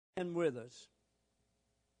And with us.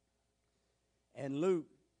 And Luke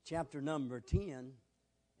chapter number 10 and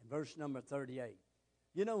verse number 38.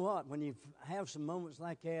 You know what? When you have some moments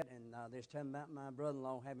like that, and they're telling about my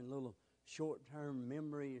brother-in-law having little short-term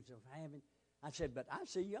memories of having, I said, but I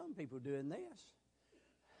see young people doing this.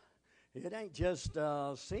 It ain't just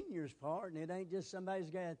seniors' part, and it ain't just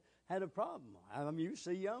somebody's had a problem. I mean, you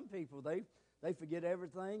see young people, they forget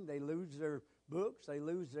everything. They lose their books. They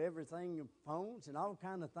lose everything, phones and all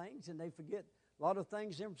kind of things, and they forget a lot of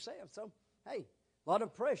things themselves. So, hey, a lot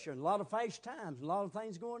of pressure, a lot of fast times, a lot of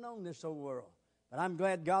things going on in this old world. But I'm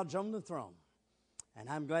glad God's on the throne, and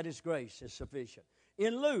I'm glad His grace is sufficient.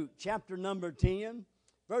 In Luke chapter number 10,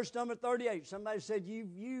 verse number 38, somebody said,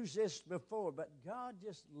 you've used this before, but God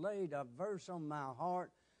just laid a verse on my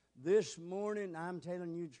heart this morning. I'm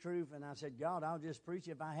telling you the truth, and I said, God, I'll just preach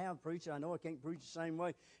it. If I have preached it, I know I can't preach the same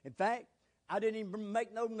way. In fact, I didn't even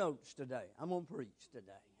make no notes today. I'm going to preach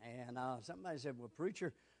today. And somebody said, well,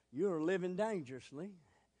 preacher, you're living dangerously.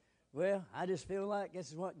 Well, I just feel like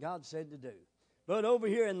this is what God said to do. But over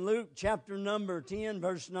here in Luke chapter number 10,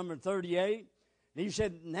 verse number 38, he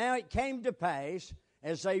said, now it came to pass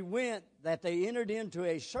as they went that they entered into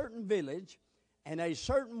a certain village, and a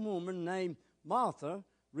certain woman named Martha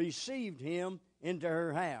received him into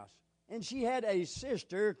her house. And she had a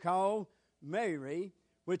sister called Mary,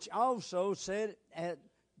 which also sat at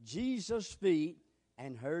Jesus' feet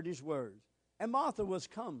and heard his words. And Martha was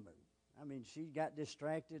cumbered. I mean, she got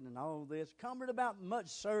distracted and all this, cumbered about much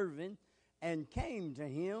serving, and came to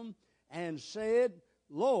him and said,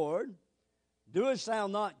 Lord, doest thou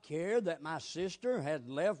not care that my sister had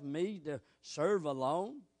left me to serve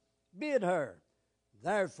alone? Bid her,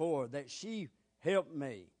 therefore, that she help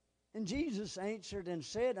me. And Jesus answered and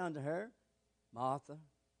said unto her, Martha.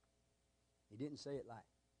 He didn't say it like,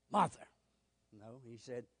 Martha. No, he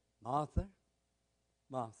said, Martha,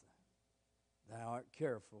 Martha, thou art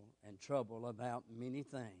careful and troubled about many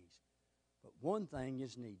things, but one thing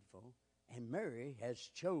is needful, and Mary has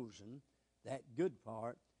chosen that good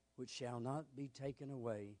part which shall not be taken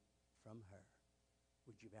away from her.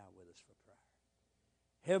 Would you bow with us for prayer?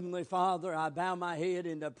 Heavenly Father, I bow my head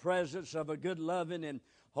in the presence of a good, loving, and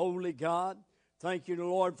holy God. Thank you,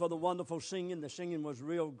 Lord, for the wonderful singing. The singing was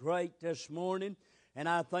real great this morning, and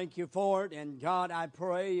I thank you for it. And God, I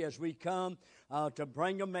pray as we come to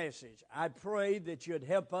bring a message, I pray that you'd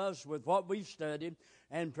help us with what we've studied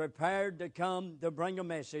and prepared to come to bring a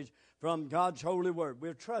message from God's holy word.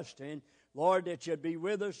 We're trusting, Lord, that you'd be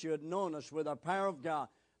with us, you'd anoint us with the power of God.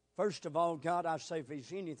 First of all, God, I say if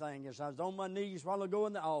there's anything, as I was on my knees while ago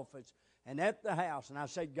in the office and at the house, and I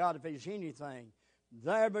said, God, if there's anything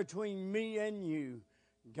there between me and you,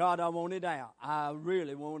 God, I want it out. I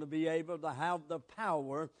really want to be able to have the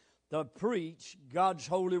power to preach God's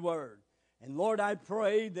holy word. And Lord, I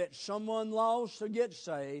pray that someone lost to get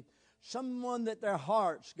saved, someone that their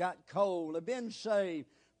hearts got cold, have been saved,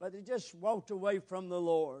 but they just walked away from the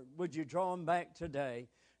Lord. Would you draw them back today?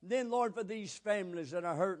 Then, Lord, for these families that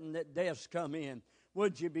are hurting, that death's come in,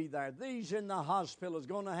 would you be there? These in the hospitals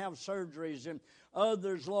going to have surgeries, and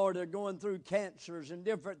others, Lord, are going through cancers and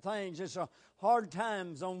different things. It's a hard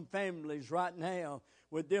times on families right now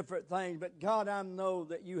with different things. But God, I know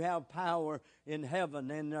that you have power in heaven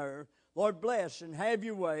and earth. Lord, bless and have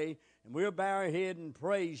your way. And we'll bow our head and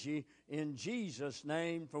praise you in Jesus'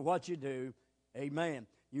 name for what you do. Amen.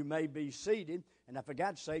 You may be seated. And I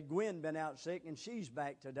forgot to say, Gwen been out sick, and she's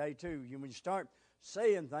back today too. When you start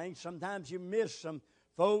saying things, sometimes you miss some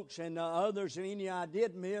folks, and others, any I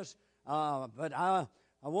did miss. But I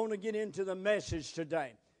want to get into the message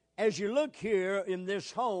today. As you look here in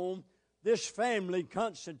this home, this family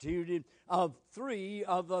constituted of three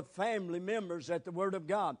of the family members at the Word of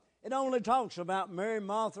God. It only talks about Mary,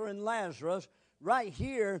 Martha, and Lazarus. Right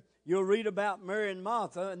here, you'll read about Mary and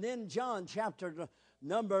Martha. And then John chapter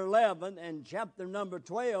number 11 and chapter number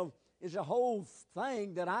 12 is a whole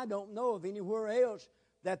thing that I don't know of anywhere else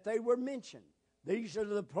that they were mentioned. These are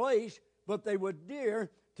the place, but they were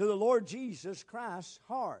dear to the Lord Jesus Christ's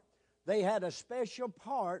heart. They had a special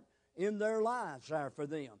part in their lives there for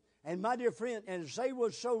them. And my dear friend, as they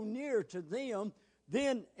were so near to them,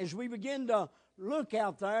 then as we begin to look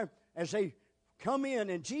out there, as they come in,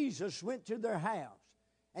 and Jesus went to their house.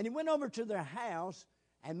 And he went over to their house,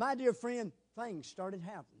 and my dear friend, things started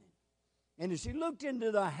happening. And as he looked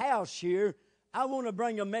into the house here, I want to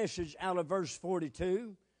bring a message out of verse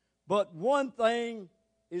 42. But one thing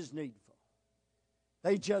is needful.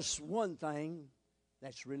 They just one thing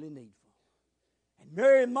that's really needful. And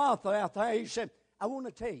Mary and Martha out there, he said, I want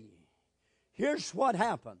to tell you, here's what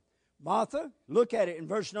happened. Martha, look at it in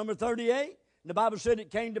verse number 38. The Bible said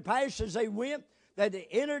it came to pass as they went that they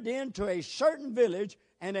entered into a certain village,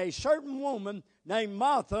 and a certain woman named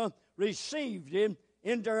Martha received him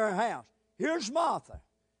into her house. Here's Martha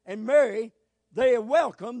and Mary. They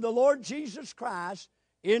welcomed the Lord Jesus Christ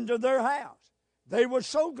into their house. They were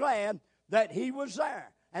so glad that he was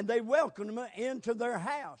there, and they welcomed him into their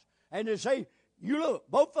house. And as you look,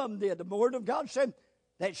 both of them did. The Word of God said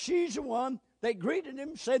that she's the one that greeted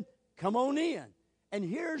him, said, come on in. And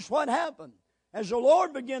here's what happened. As the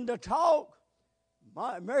Lord began to talk,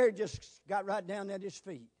 Mary just got right down at his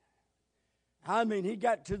feet. I mean,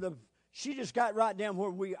 she just got right down where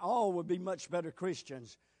we all would be much better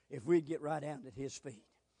Christians if we'd get right down at his feet.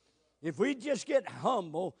 If we just get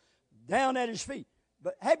humble down at his feet.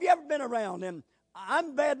 But have you ever been around him?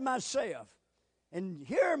 I'm bad myself. And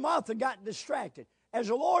here Martha got distracted. As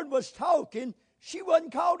the Lord was talking, she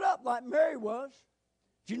wasn't caught up like Mary was.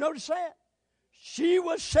 Did you notice that? She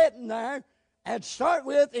was sitting there and start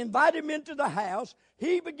with, invite him into the house.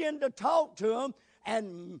 He began to talk to him,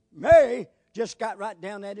 and Mary just got right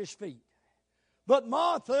down at his feet. But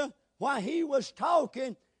Martha, while he was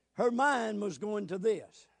talking, her mind was going to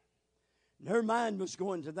this. And her mind was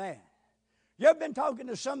going to that. You ever been talking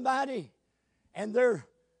to somebody, and they're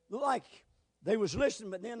like, they was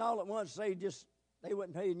listening, but then all at once they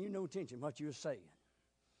wasn't paying you no attention to what you were saying.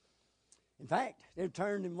 In fact, they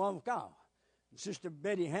turned and walked off. Sister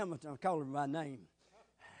Betty Hamilton, I call her by name.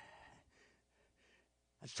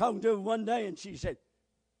 I was talking to her one day, and she said,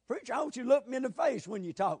 Preacher, I want you to look me in the face when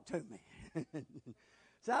you talk to me.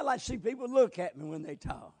 So I like to see people look at me when they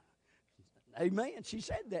talk. Amen. She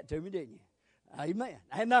said that to me, didn't you? Amen.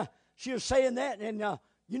 And she was saying that, and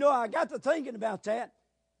I got to thinking about that.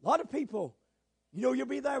 A lot of people, you'll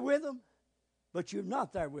be there with them, but you're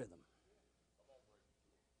not there with them.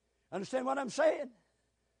 Understand what I'm saying?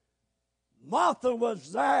 Martha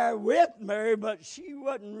was there with Mary, but she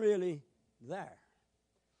wasn't really there.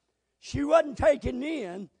 She wasn't taking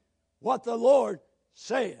in what the Lord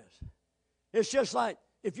says. It's just like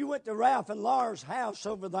if you went to Ralph and Laura's house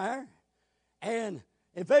over there, and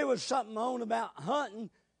if there was something on about hunting,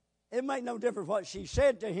 it made no difference what she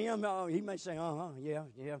said to him. He may say,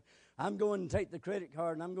 yeah, I'm going to take the credit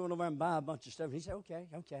card, and I'm going over and buy a bunch of stuff. And he said, okay,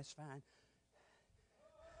 that's fine.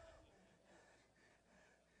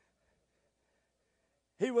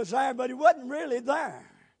 He was there, but he wasn't really there.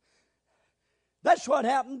 That's what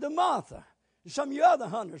happened to Martha. Some of you other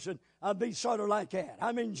hunters would be sort of like that.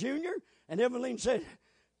 I mean, Junior and Evelyn said,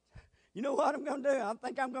 you know what I'm going to do? I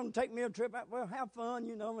think I'm going to take me a trip out. Well, have fun,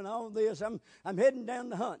 and all this. I'm heading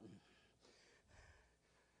down to hunting.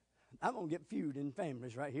 I'm going to get feud in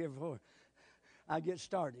families right here before I get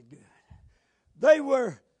started good. They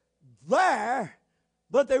were there,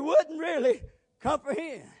 but they wouldn't really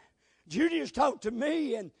comprehend. Judy has talked to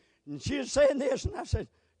me, and she was saying this, and I said,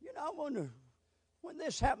 I wonder when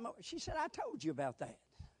this happened. She said, I told you about that.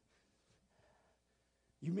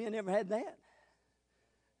 You men ever had that?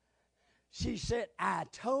 She said, I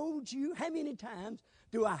told you. How many times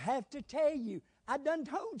do I have to tell you? I done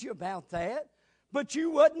told you about that, but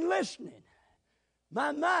you wasn't listening.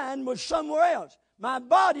 My mind was somewhere else. My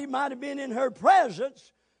body might have been in her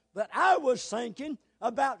presence, but I was thinking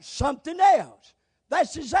about something else.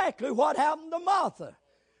 That's exactly what happened to Martha.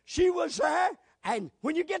 She was there, and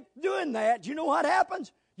when you get doing that, you know what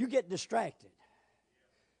happens? You get distracted.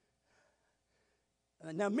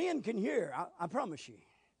 Now, men can hear, I promise you.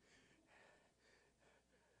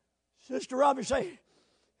 Sister Robbie say,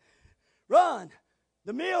 run,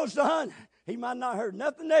 the meal's done. He might not have heard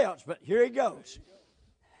nothing else, but here he goes.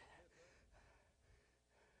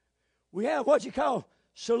 We have what you call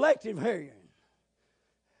selective hearing.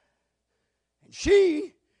 And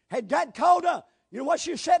she had got caught up. You know what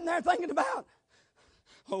she was sitting there thinking about?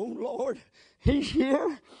 Oh, Lord, he's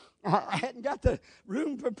here. I hadn't got the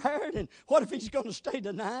room prepared, and what if he's going to stay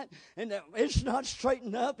tonight? And it's not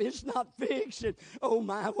straightened up, it's not fixed, and oh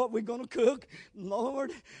my, what we going to cook?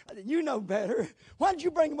 Lord, you know better. Why did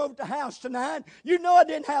you bring him over to the house tonight? You know I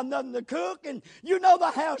didn't have nothing to cook, and you know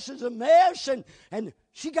the house is a mess, and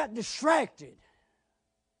she got distracted.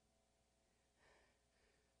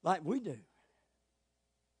 Like we do.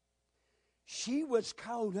 She was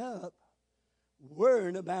caught up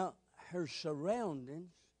worrying about her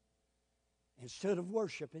surroundings instead of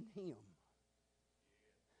worshiping Him.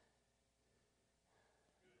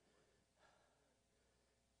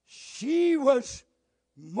 She was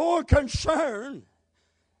more concerned.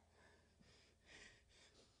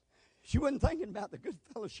 She wasn't thinking about the good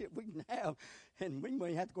fellowship we can have, and we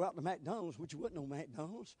may have to go out to McDonald's, which wasn't no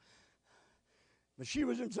McDonald's. But she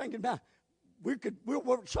wasn't thinking about, we'll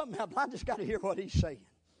work something out, but I just got to hear what He's saying.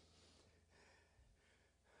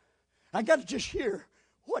 I got to just hear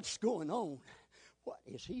what's going on. What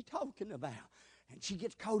is he talking about? And she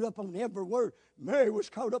gets caught up on every word. Mary was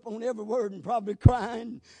caught up on every word and probably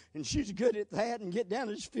crying. And she's good at that, and get down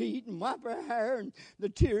at his feet and wipe her hair and the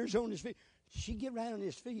tears on his feet. She get right on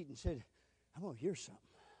his feet and said, I want to hear something.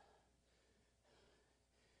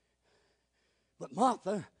 But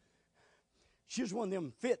Martha, she was one of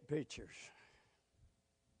them fit pictures.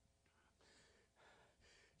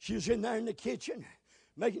 She was in there in the kitchen,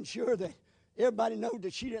 making sure that everybody knew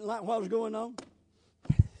that she didn't like what was going on.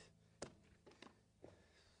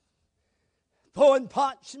 Throwing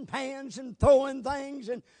pots and pans and throwing things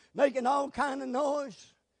and making all kind of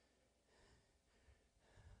noise.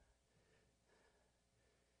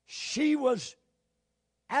 She was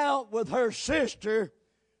out with her sister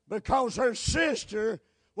because her sister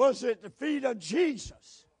was at the feet of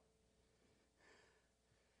Jesus.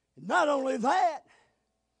 Not only that,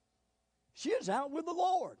 she is out with the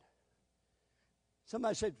Lord.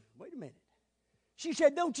 Somebody said, wait a minute. She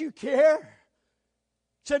said, don't you care?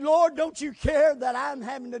 Said, Lord, don't you care that I'm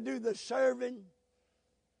having to do the serving?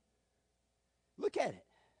 Look at it.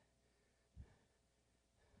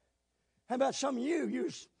 How about some of you?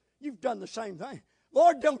 You've done the same thing.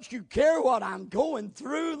 Lord, don't you care what I'm going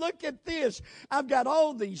through? Look at this. I've got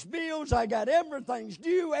all these bills. I got everything's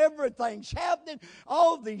due. Everything's happening.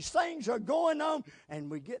 All these things are going on.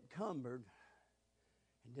 And we get cumbered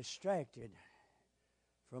and distracted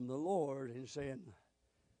from the Lord and saying,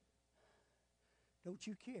 don't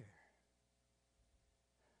you care?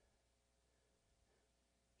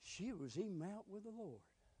 She was even out with the Lord.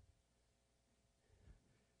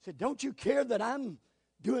 Said, don't you care that I'm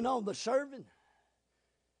doing all the serving?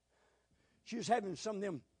 She was having some of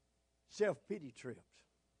them self-pity trips.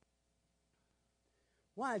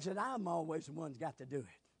 Why is it I'm always the one that's got to do it?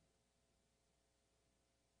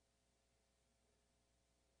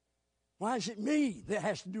 Why is it me that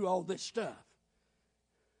has to do all this stuff?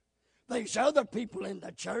 These other people in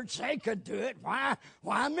the church, they could do it.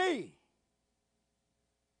 Why me?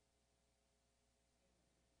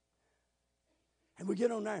 And we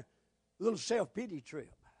get on our little self-pity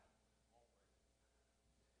trip.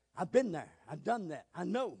 I've been there. I've done that. I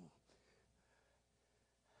know.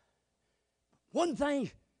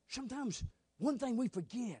 Sometimes one thing we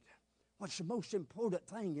forget, what's the most important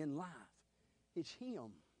thing in life? It's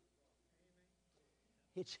Him.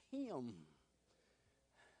 It's Him.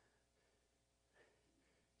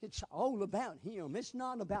 It's all about Him. It's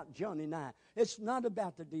not about Johnny and I. It's not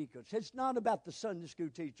about the deacons. It's not about the Sunday school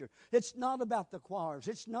teacher. It's not about the choirs.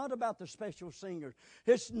 It's not about the special singers.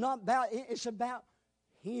 It's about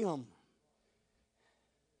Him.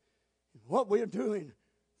 What we're doing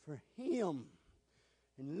for Him.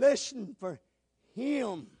 And listen for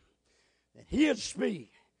Him. That He'll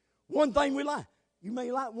speak. One thing we like. You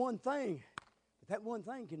may like one thing, but that one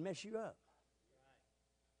thing can mess you up.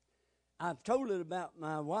 I've told it about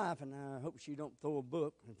my wife, and I hope she don't throw a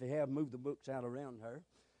book. If they have, move the books out around her.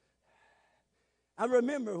 I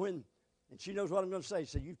remember when, and she knows what I'm going to say,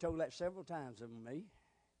 so you've told that several times of me.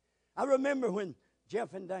 I remember when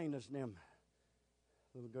Jeff and Dana's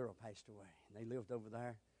little girl passed away, and they lived over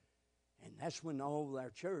there. And that's when all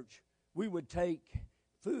our church, we would take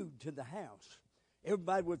food to the house.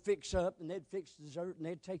 Everybody would fix up, and they'd fix dessert, and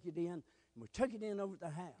they'd take it in, and we took it in over to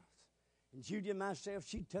the house. And Judy and myself,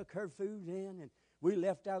 she took her food in, and we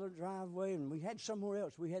left out of the driveway, and we had somewhere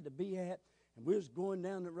else we had to be at, and we was going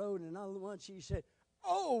down the road, and all at once she said,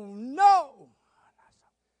 "Oh, no!" And I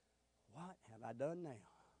thought, what have I done now?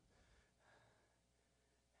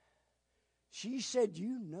 She said,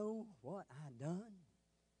 "You know what I done?"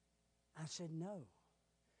 I said, "No."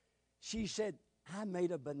 She said, "I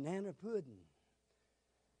made a banana pudding,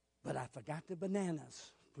 but I forgot the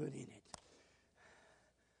bananas put in it."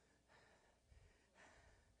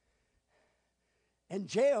 And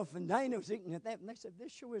Jeff and Dana was eating at that, and they said,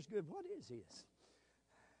 "This sure is good. What is this?"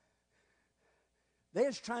 They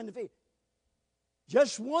was trying to figure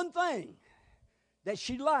just one thing that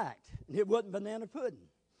she liked, and it wasn't banana pudding.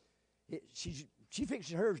 She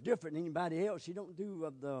fixes hers different than anybody else. She don't do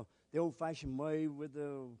the old-fashioned way with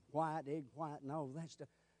the egg white and all that stuff.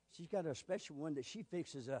 She's got a special one that she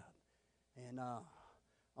fixes up, and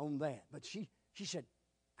on that. But she said,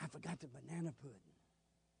 "I forgot the banana pudding."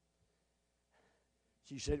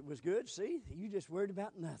 She said it was good. See, you just worried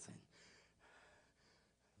about nothing.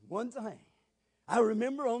 One thing. I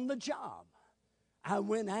remember on the job, I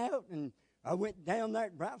went out and I went down there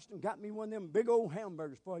at Brownston and got me one of them big old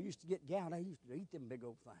hamburgers. Before I used to get gout, I used to eat them big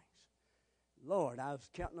old things. Lord, I was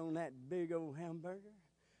counting on that big old hamburger.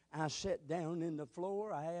 I sat down in the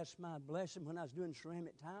floor. I asked my blessing when I was doing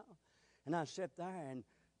ceramic tile. And I sat there, and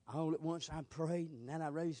All at once I prayed, and then I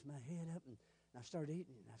raised my head up, and I started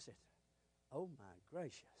eating it. And I said, oh, my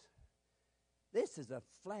gracious. This is the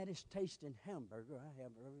flattest tasting hamburger I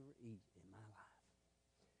have ever eaten in my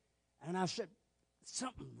life. And I said,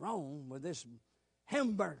 something wrong with this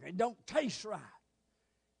hamburger. It don't taste right.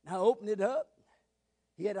 And I opened it up.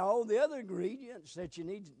 He had all the other ingredients that you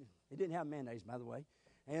need. It didn't have mayonnaise, by the way.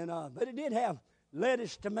 But it did have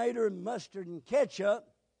lettuce, tomato, and mustard and ketchup.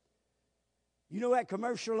 You know that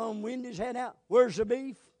commercial on Wendy's had out? Where's the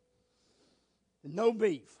beef? No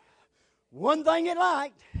beef. One thing it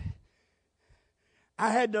liked, I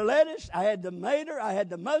had the lettuce, I had the tomato, I had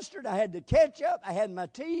the mustard, I had the ketchup, I had my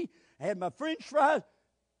tea, I had my French fries,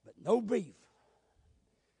 but no beef.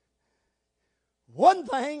 One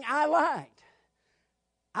thing I liked,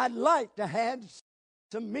 I'd like to have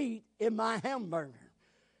some meat in my hamburger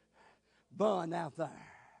bun out there.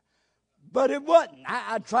 But it wasn't.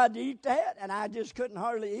 I tried to eat that, and I just couldn't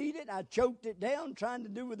hardly eat it. I choked it down, trying to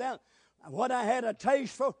do without what I had a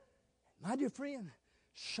taste for. My dear friend,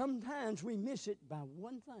 sometimes we miss it by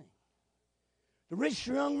one thing. The rich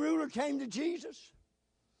young ruler came to Jesus.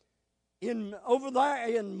 Over there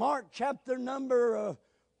in Mark chapter number,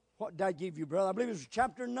 what did I give you, brother? I believe it was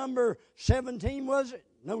chapter number 17, was it?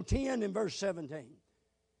 No, 10 in verse 17.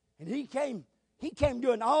 And he came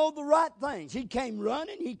doing all the right things. He came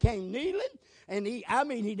running, he came kneeling, and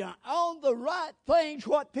he done all the right things,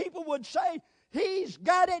 what people would say, he's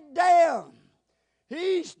got it down.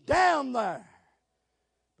 He's down there.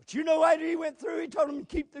 But you know what he went through? He told them to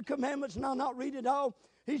keep the commandments, and I'll not read it all.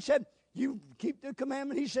 He said, you keep the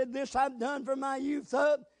commandment. He said, this I've done for my youth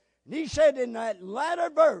up. And he said in that latter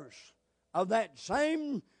verse of that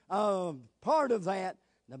same part of that,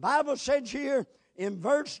 the Bible says here in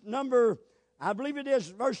verse number, I believe it is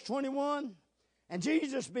verse 21, and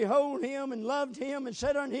Jesus behold him and loved him and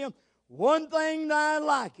said unto him, one thing thou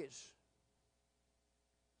likest.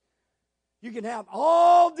 You can have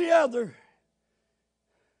all the other.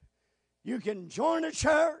 You can join a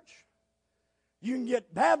church. You can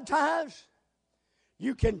get baptized.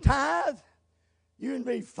 You can tithe. You can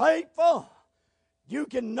be faithful. You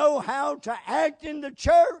can know how to act in the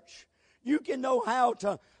church. You can know how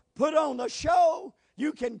to put on a show.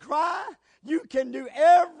 You can cry. You can do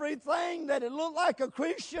everything that it looked like a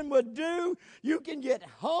Christian would do. You can get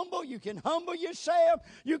humble. You can humble yourself.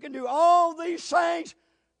 You can do all these things.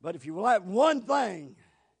 But if you lack one thing,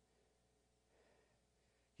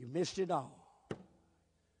 you missed it all.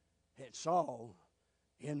 It's all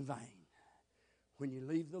in vain. When you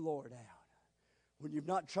leave the Lord out, when you've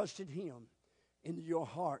not trusted Him into your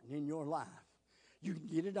heart and in your life, you can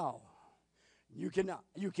get it all. You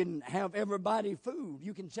can have everybody food.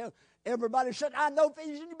 You can tell everybody, said, I know if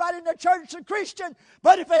there's anybody in the church a Christian,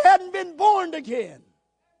 but if they hadn't been born again,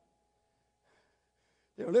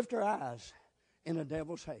 they'll lift their eyes in a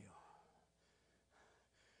devil's hell.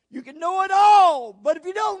 You can know it all, but if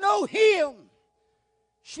you don't know Him,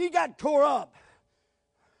 she got tore up.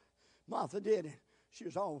 Martha did. She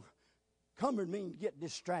was all cumbered, mean to get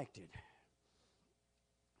distracted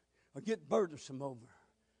or get burdensome over.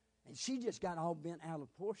 And she just got all bent out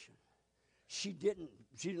of portion. She didn't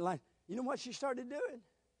like, you know what she started doing?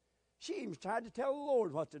 She even tried to tell the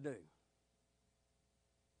Lord what to do.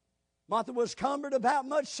 Martha was cumbered about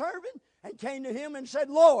much serving and came to Him and said,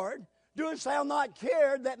 Lord, doest thou not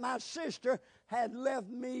care that my sister had left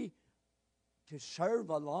me to serve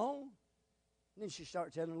alone? And then she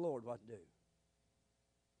started telling the Lord what to do.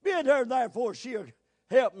 Bid her, therefore, she'll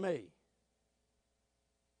help me.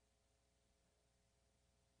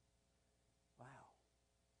 Wow.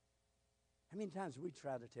 How many times do we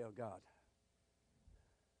try to tell God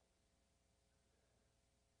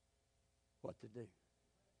what to do?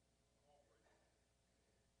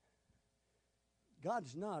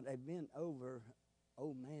 God's not a bent over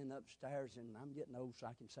old man upstairs, and I'm getting old so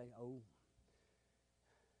I can say old.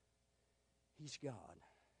 He's God.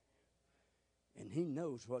 And He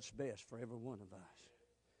knows what's best for every one of us.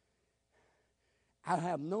 I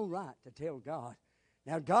have no right to tell God.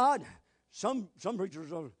 Now, God, some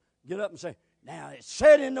preachers will get up and say, now, it's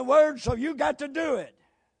said in the Word, so you got to do it.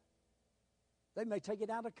 They may take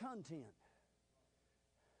it out of content.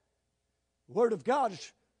 The Word of God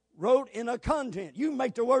is wrote in a content. You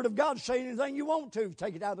make the Word of God say anything you want to.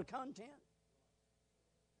 Take it out of content.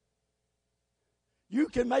 You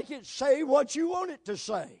can make it say what you want it to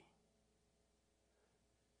say.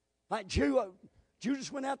 Like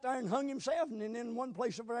Judas went out there and hung himself, and then in one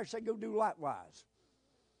place over there said, go do likewise.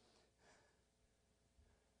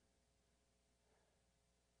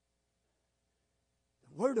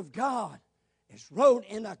 The Word of God is wrote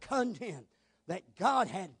in a content that God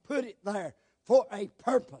had put it there for a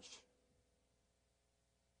purpose.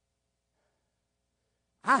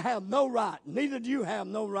 I have no right, neither do you have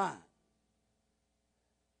no right.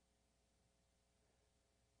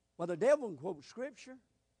 Well, the devil can quote Scripture.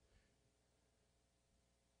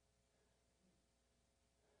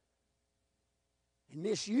 And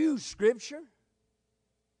misuse Scripture.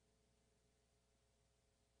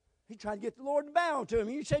 He tried to get the Lord to bow to him.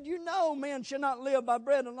 He said, you know men should not live by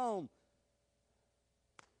bread alone.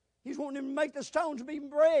 He's wanting him to make the stones be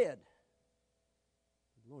bread.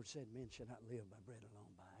 The Lord said, men should not live by bread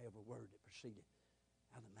alone, by every word that proceeded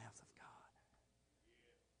out of the mouth of God.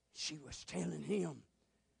 She was telling him,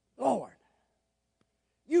 Lord,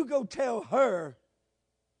 you go tell her,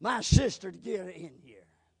 my sister, to get in here.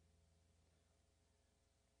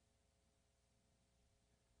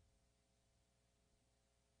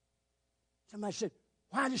 Somebody said,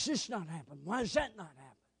 why does this not happen? Why does that not happen?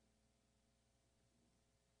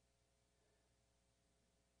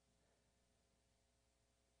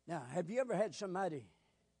 Now, have you ever had somebody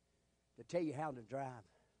to tell you how to drive?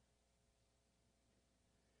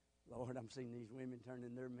 Lord, I'm seeing these women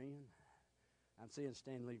turning their men. I'm seeing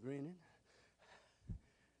Stanley grinning.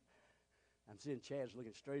 I'm seeing Chad's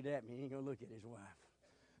looking straight at me. He ain't going to look at his wife.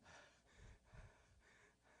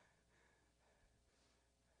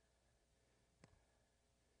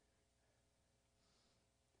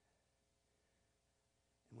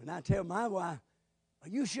 When I tell my wife, oh,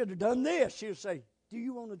 you should have done this, she'll say, do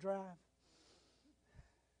you want to drive?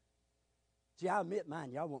 See, I admit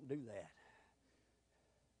mine, y'all won't do that.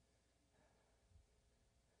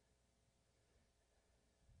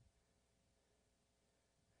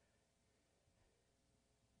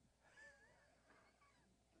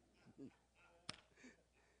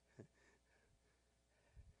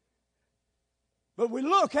 But we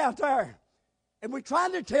look out there and we try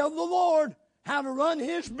to tell the Lord how to run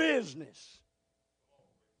His business.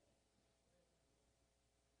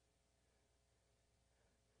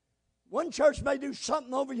 One church may do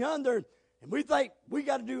something over yonder, and we think we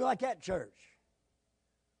got to do like that church.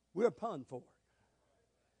 We're pun for it.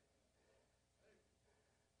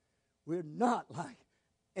 We're not like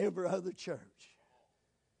every other church.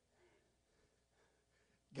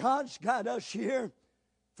 God's got us here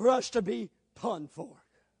for us to be pun for.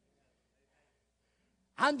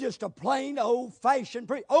 I'm just a plain old-fashioned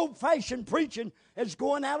preacher. Old-fashioned preaching is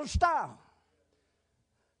going out of style.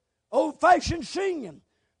 Old-fashioned singing,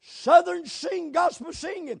 Southern gospel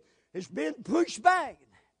singing is being pushed back.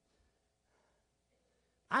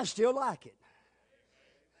 I still like it.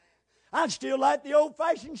 I still like the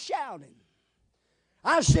old-fashioned shouting.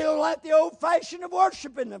 I still like the old-fashioned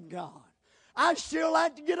worshiping of God. I still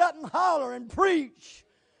like to get up and holler and preach.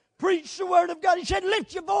 Preach the word of God. He said,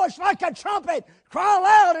 lift your voice like a trumpet. Cry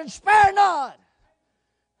loud and spare not.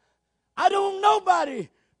 I don't want nobody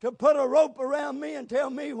to put a rope around me and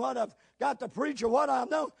tell me what I've got to preach or what I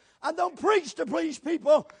know. I don't preach to please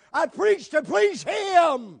people. I preach to please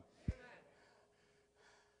Him.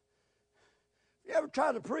 You ever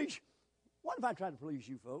try to preach? What if I try to please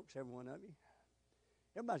you folks, every one of you?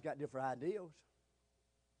 Everybody's got different ideals.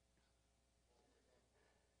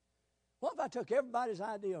 What if I took everybody's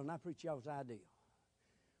ideal and I preached y'all's ideal?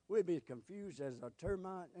 We'd be as confused as a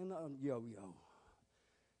termite and a yo-yo.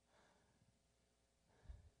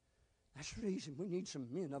 That's the reason we need some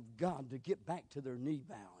men of God to get back to their knee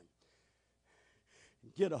bowing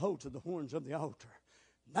and get a hold of the horns of the altar.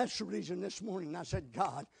 That's the reason this morning I said,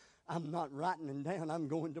 God, I'm not writing them down. I'm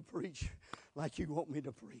going to preach like you want me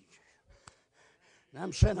to preach. And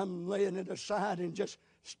I'm saying I'm laying it aside and just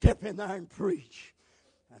step in there and preach.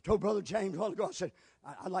 I told Brother James a while ago, I said,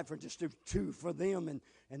 I'd like for just do two for them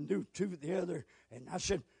and do two for the other. And I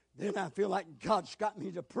said, then I feel like God's got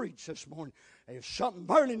me to preach this morning. There's something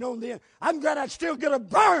burning on the end. I'm glad I still get a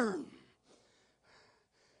burn.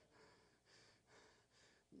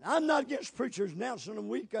 I'm not against preachers announcing a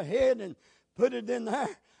week ahead and put it in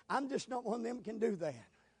there. I'm just not one of them that can do that.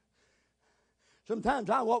 Sometimes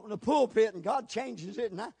I walk in the pulpit and God changes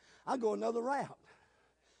it and I go another route.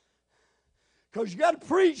 Because you got to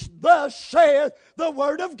preach, thus saith the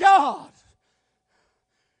Word of God.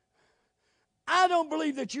 I don't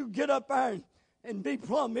believe that you get up there and be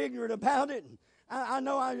plumb ignorant about it. I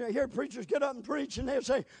know I hear preachers get up and preach and they'll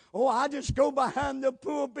say, oh, I just go behind the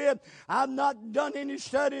pulpit. I've not done any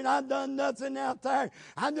studying. I've done nothing out there.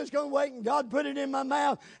 I'm just going to wait and God put it in my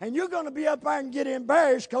mouth. And you're going to be up there and get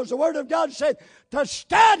embarrassed because the Word of God said to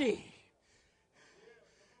study,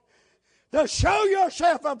 to show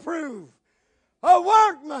yourself approved. A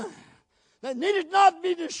workman that needed not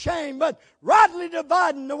be ashamed, but rightly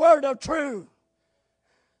dividing the word of truth.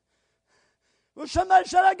 Well, somebody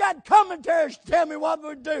said, I got commentaries to tell me what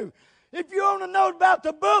we do. If you want to know about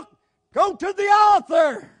the book, go to the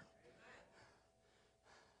author.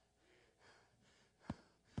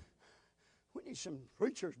 We need some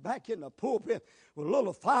preachers back in the pulpit with a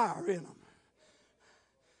little fire in them.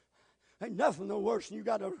 Ain't nothing no worse than you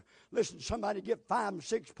got to listen to somebody get 5 and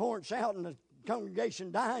 6 points out and the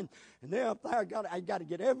congregation dying, and they're up there. I got to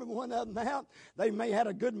get every one of them out. They may have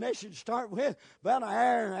a good message to start with, about an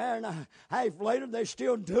hour and a half later, they're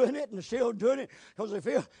still doing it, and they're still doing it because they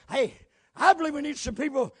feel, hey, I believe we need some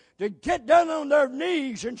people to get down on their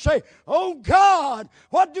knees and say, oh God,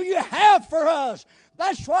 what do you have for us?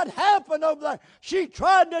 That's what happened over there. She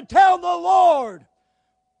tried to tell the Lord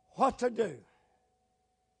what to do.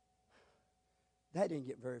 That didn't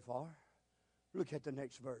get very far. Look at the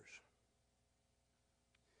next verse.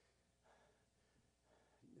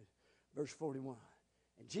 Verse 41.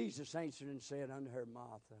 And Jesus answered and said unto her,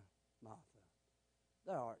 Martha, Martha,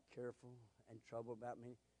 thou art careful and troubled about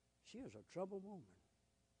me. She is a troubled woman.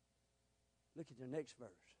 Look at the next verse.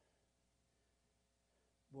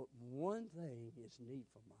 But one thing is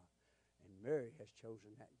needful, and Mary has chosen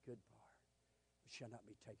that good part, which shall not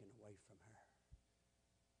be taken away from her.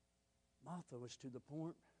 Martha was to the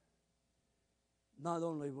point, not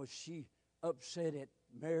only was she upset at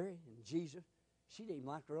Mary and Jesus, she didn't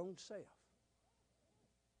like her own self.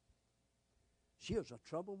 She was a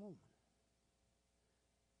troubled woman.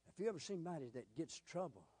 If you ever seen somebody that gets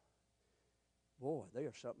trouble, boy, they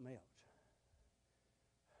are something else.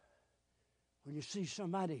 When you see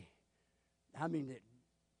somebody,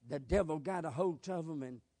 the devil got a hold of them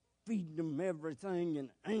and feeding them everything,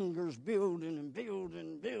 and anger's building and building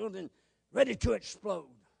and building, ready to explode.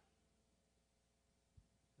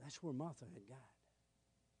 That's where Martha had got.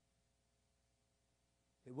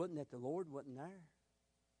 It wasn't that the Lord wasn't there.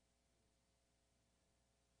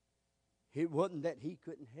 It wasn't that he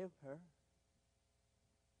couldn't help her.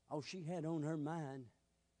 All she had on her mind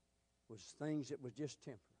was things that was just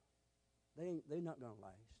temporary. They're not going to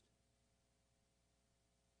last.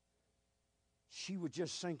 She was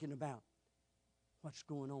just thinking about what's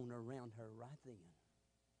going on around her right then.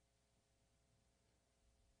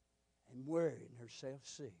 And worrying herself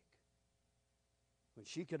sick. When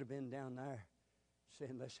she could have been down there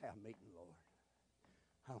saying, let's have a meeting, Lord.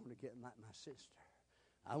 I want to get like my sister.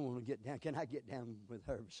 I want to get down. Can I get down with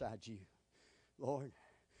her beside you? Lord,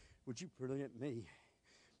 would you permit me?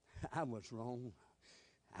 I was wrong.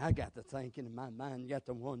 I got the thinking in my mind, got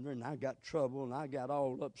the wondering, I got trouble, and I got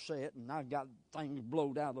all upset, and I got things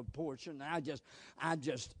blowed out of proportion, and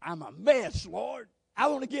I'm a mess, Lord. I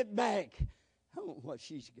want to get back. I want what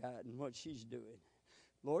she's got and what she's doing.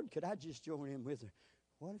 Lord, could I just join in with her?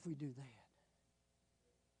 What if we do that?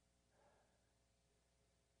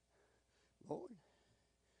 Lord,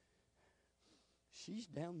 she's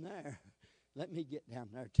down there. Let me get down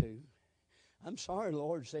there too. I'm sorry,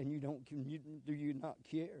 Lord, saying do you not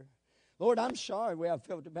care? Lord, I'm sorry the way I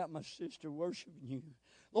felt about my sister worshiping you.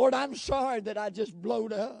 Lord, I'm sorry that I just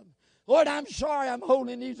blowed up. Lord, I'm sorry I'm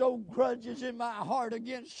holding these old grudges in my heart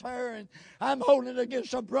against her, and I'm holding it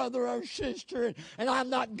against a brother or sister, and I'm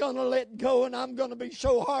not going to let go, and I'm going to be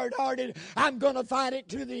so hard-hearted. I'm going to fight it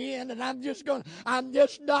to the end, and I'm just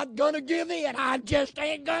not going to give in. I just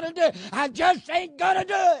ain't going to do it. I just ain't going to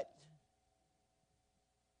do it.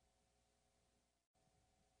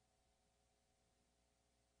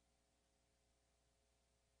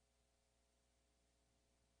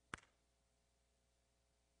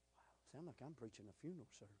 Sound like I'm preaching a funeral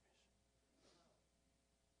service.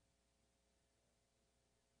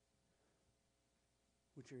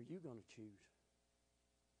 Which are you going to choose?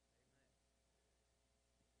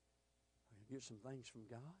 Are you going to get some things from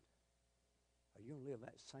God? Are you going to live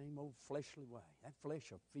that same old fleshly way? That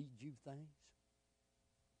flesh will feed you things.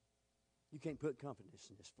 You can't put confidence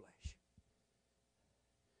in this flesh.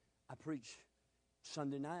 I preached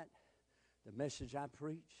Sunday night, the message I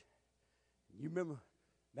preached. You remember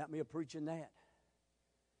about me preaching that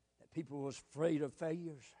people was afraid of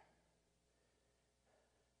failures.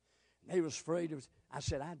 They was afraid of, I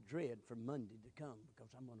said, I dread for Monday to come because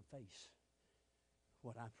I'm going to face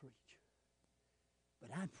what I preach.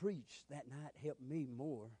 But I preached that night helped me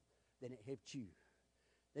more than it helped you.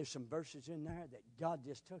 There's some verses in there that God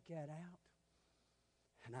just took that out.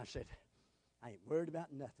 And I said, I ain't worried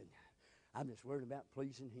about nothing. I'm just worried about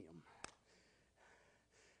pleasing Him.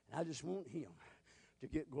 And I just want Him to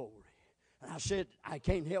get glory. And I said, I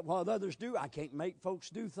can't help what others do. I can't make folks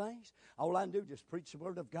do things. All I can do is just preach the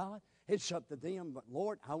Word of God. It's up to them. But,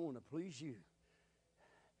 Lord, I want to please you.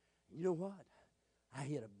 You know what? I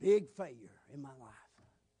hit a big failure in my life.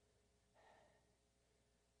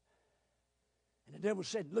 And the devil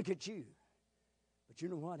said, look at you. But you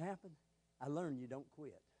know what happened? I learned you don't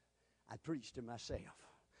quit. I preached to myself.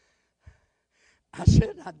 I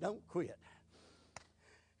said, I don't quit.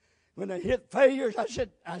 When I hit failures, I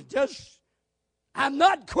said, I'm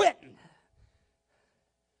not quitting.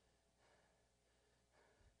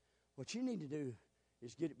 What you need to do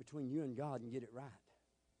is get it between you and God and get it right.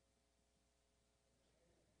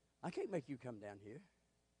 I can't make you come down here.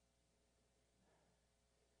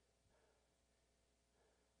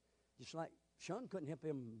 Just like Sean couldn't help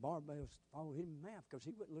him barbells fall hit him in the mouth because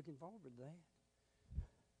he wasn't looking forward to that.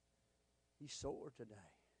 He's sore today.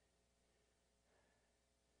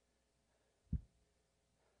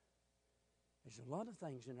 There's a lot of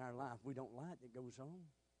things in our life we don't like that goes on.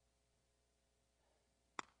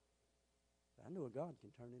 But I know a God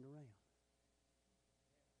can turn it around.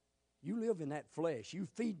 You live in that flesh. You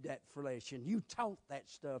feed that flesh, and you talk that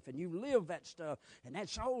stuff, and you live that stuff, and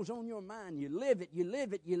that's all's on your mind. You live it, you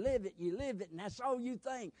live it, you live it, you live it, and that's all you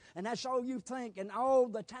think, and that's all you think, and all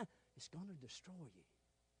the time. It's going to destroy you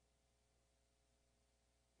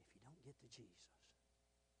if you don't get to Jesus.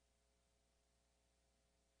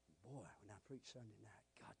 Boy, when I preached Sunday night,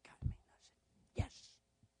 God got me, and I said, yes.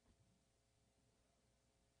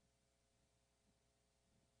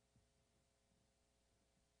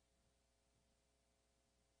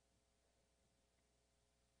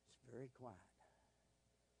 Very quiet.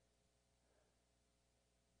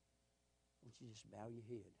 I want you to just bow your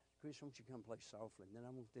head. Chris, I want you to come play softly, and then I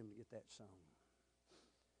want them to get that song.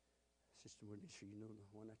 Sister Willisha, you know the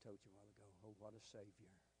one I told you a while ago. Oh, what a Savior.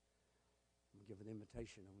 I'm going to give an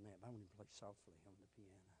invitation on that, but I want to play softly on the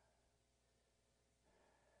piano.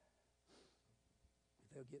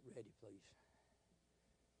 If they'll get ready, please.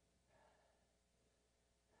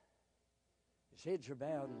 His heads are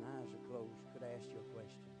bowed and eyes are closed. Could I ask you a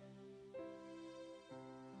question?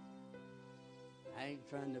 I ain't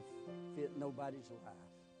trying to fit nobody's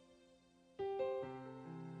life.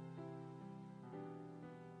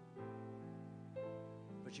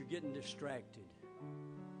 But you're getting distracted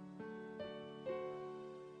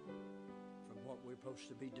from what we're supposed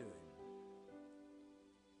to be doing.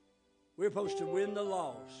 We're supposed to win the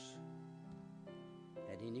loss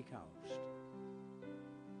at any cost.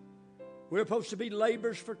 We're supposed to be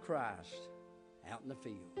laborers for Christ out in the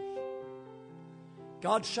fields.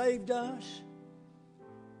 God saved us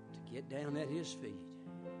to get down at His feet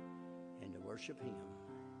and to worship Him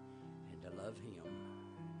and to love Him.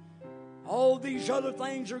 All these other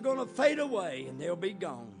things are going to fade away and they'll be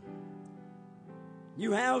gone.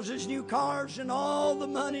 New houses, new cars, and all the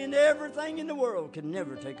money and everything in the world can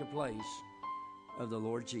never take a place of the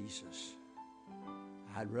Lord Jesus.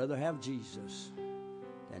 I'd rather have Jesus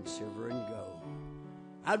than silver and gold.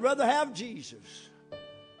 I'd rather have Jesus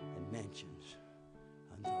than mansions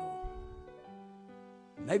untold.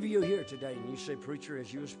 Maybe you're here today and you say, preacher,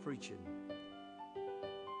 as you was preaching,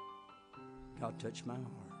 God touched my heart.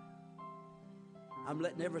 I'm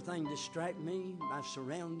letting everything distract me, my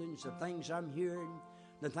surroundings, the things I'm hearing,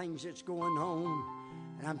 the things that's going on,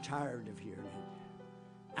 and I'm tired of hearing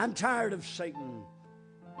it. I'm tired of Satan.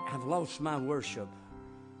 I've lost my worship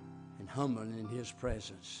and humbling in His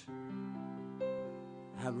presence.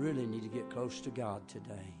 I really need to get close to God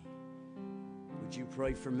today. Would you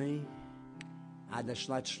pray for me? I'd just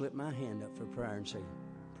like to slip my hand up for prayer and say,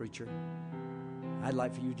 preacher, I'd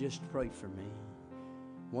like for you just to pray for me.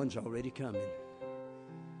 One's already coming.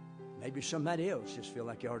 Maybe somebody else just feel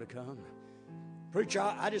like you ought to come. Preacher,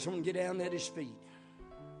 I just want to get down at His feet.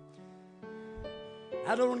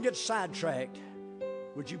 I don't want to get sidetracked.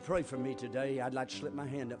 Would you pray for me today? I'd like to slip my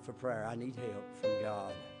hand up for prayer. I need help from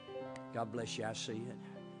God. God bless you, I see it.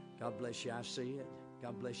 God bless you, I see it.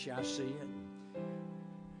 God bless you, I see it.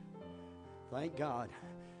 Thank God.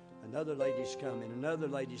 Another lady's coming. Another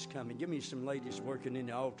lady's coming. Give me some ladies working in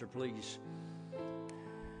the altar, please.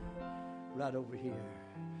 Right over here.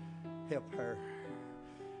 Help her.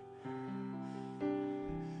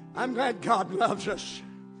 I'm glad God loves us.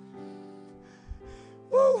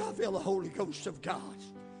 Woo, I feel the Holy Ghost of God.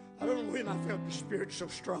 I don't know when I felt the Spirit so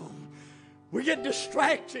strong. We get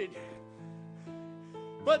distracted,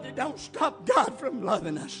 but it don't stop God from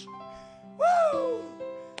loving us. Woo!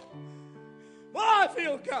 Well, I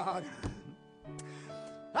feel God.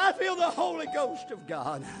 I feel the Holy Ghost of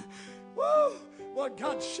God. Woo! Well,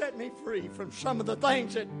 God set me free from some of the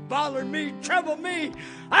things that bothered me, troubled me.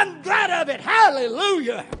 I'm glad of it.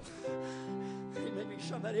 Hallelujah. Maybe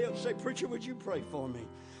somebody else say, preacher, would you pray for me?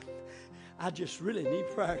 I just really need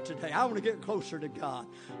prayer today. I want to get closer to God.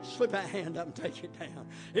 Slip that hand up and take it down.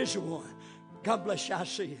 Here's the one. God bless you. I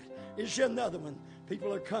see it. Here's another one.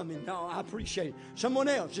 People are coming. No, I appreciate it. Someone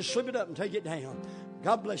else, just slip it up and take it down.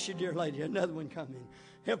 God bless you, dear lady. Another one coming.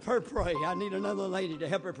 Help her pray. I need another lady to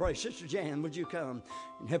help her pray. Sister Jan, would you come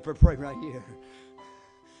and help her pray right here?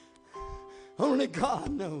 Only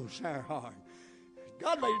God knows our heart.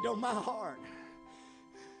 God laid it on my heart.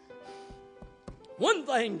 One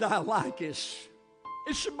thing that I like is,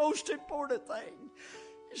 it's the most important thing.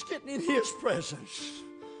 It's getting in His presence.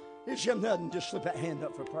 It's nothing, just slip that hand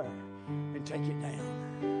up for prayer and take it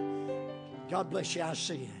down. God bless you, I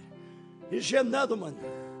see it. Is there another one?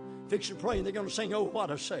 Fix to pray, and they're going to sing, "Oh,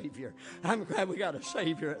 what a Savior." I'm glad we got a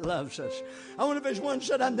Savior that loves us. I wonder if there's one that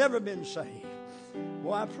said, "I've never been saved."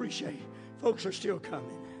 Well, I appreciate it. Folks are still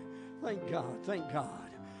coming. Thank God, thank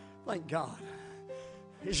God, thank God.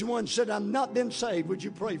 Is there one that said, "I've not been saved"? Would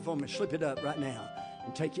you pray for me? Slip it up right now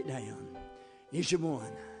and take it down. Is there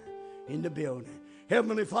one in the building?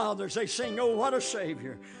 Heavenly Father, as they sing, "Oh, what a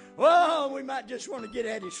Savior." Well, we might just want to get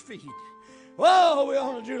at His feet. Well, we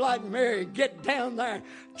want to do like Mary, get down there,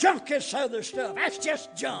 junk this other stuff. That's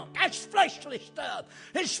just junk. That's fleshly stuff.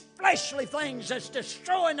 It's fleshly things that's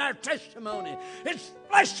destroying our testimony. It's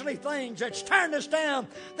fleshly things that's tearing us down,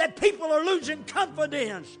 that people are losing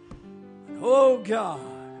confidence. Oh, God,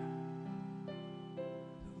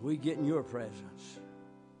 we get in your presence.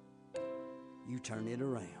 You turn it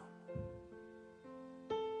around.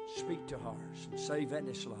 Speak to hearts and save at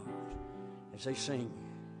this, Lord, as they sing,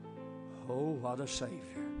 "Oh, what a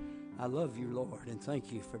Savior." I love you, Lord, and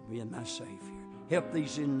thank you for being my Savior. Help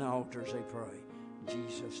these in the altars, they pray. In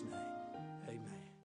Jesus' name.